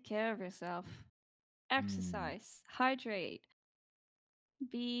 Mm. and take care of yourself. Mm. Exercise, hydrate,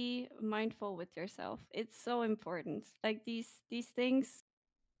 be mindful with yourself. It's so important. Like these things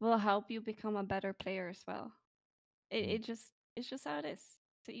will help you become a better player as well. It's just how it is.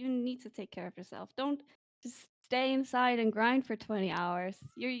 So you need to take care of yourself. Don't just stay inside and grind for 20 hours.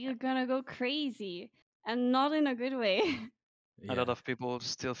 You're gonna go crazy, and not in a good way. A lot Yeah. of people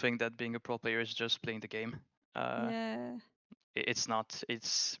still think that being a pro player is just playing the game. Uh, Yeah. it's not.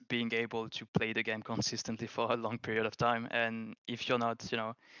 It's being able to play the game consistently for a long period of time. And if you're not,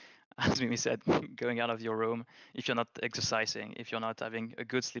 as Mimi said, going out of your room, if you're not exercising, if you're not having a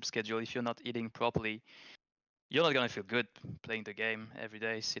good sleep schedule, if you're not eating properly, you're not gonna feel good playing the game every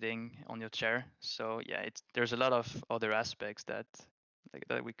day, sitting on your chair. So yeah, there's a lot of other aspects that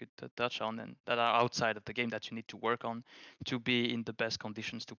we could touch on, and that are outside of the game, that you need to work on to be in the best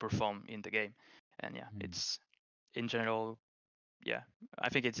conditions to perform in the game. And yeah, Mm. it's in general, yeah, I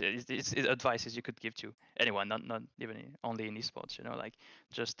think it's advices you could give to anyone, not even only in esports. Like,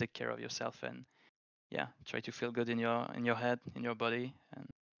 just take care of yourself, and yeah, try to feel good in your head, in your body, and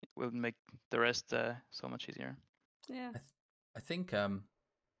it will make the rest so much easier. Yeah. I think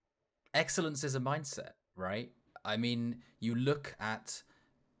excellence is a mindset, right? I mean, you look at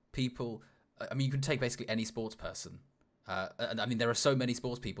people. I mean, you can take basically any sports person. And I mean, there are so many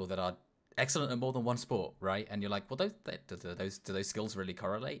sports people that are excellent at more than one sport, right? And you're like, well, do those skills really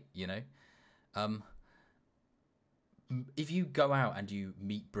correlate? Um, if you go out and you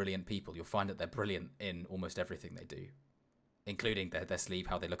meet brilliant people, you'll find that they're brilliant in almost everything they do, including their sleep,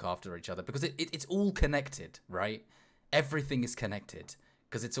 how they look after each other, because it's all connected, right? Everything is connected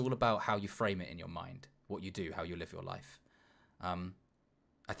because it's all about how you frame it in your mind, what you do, how you live your life.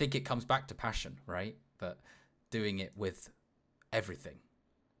 I think it comes back to passion, right? But doing it with everything,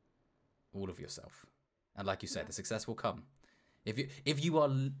 all of yourself, and like you said, the success will come. If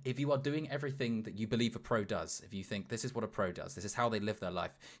you are doing everything that you believe a pro does, if you think this is what a pro does, this is how they live their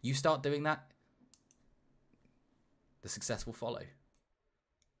life, you start doing that, the success will follow.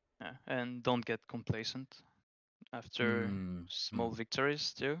 Yeah, and don't get complacent after small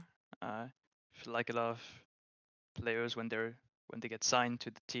victories too. I feel like a lot of players, when they get signed to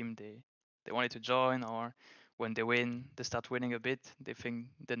the team they wanted to join, or when they win, they start winning a bit, they think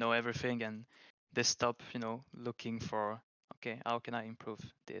they know everything, and they stop, looking for, okay, how can I improve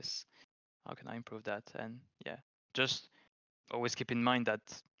this? How can I improve that? And yeah, just always keep in mind that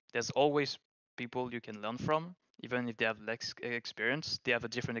there's always people you can learn from, even if they have less experience. They have a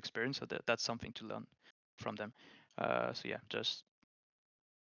different experience, so that's something to learn from them. So yeah, just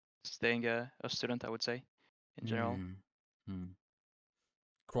staying a student, I would say, in general.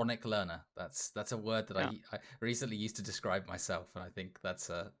 Chronic learner. That's a word that Yeah. I recently used to describe myself, and I think that's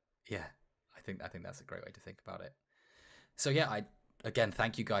yeah. I think that's a great way to think about it. So yeah, I again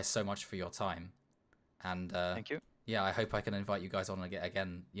thank you guys so much for your time, and Thank you. yeah, I hope I can invite you guys on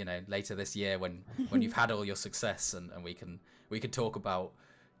again, later this year when you've had all your success, and we can talk about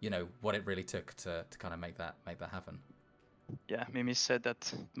what it really took to kind of make that happen. Yeah, Mimi said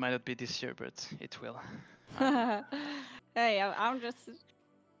that might not be this year, but it will. Hey, I'm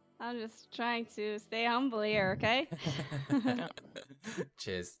just trying to stay humble here, okay? Yeah.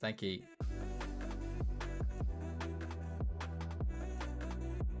 Cheers. Thank you.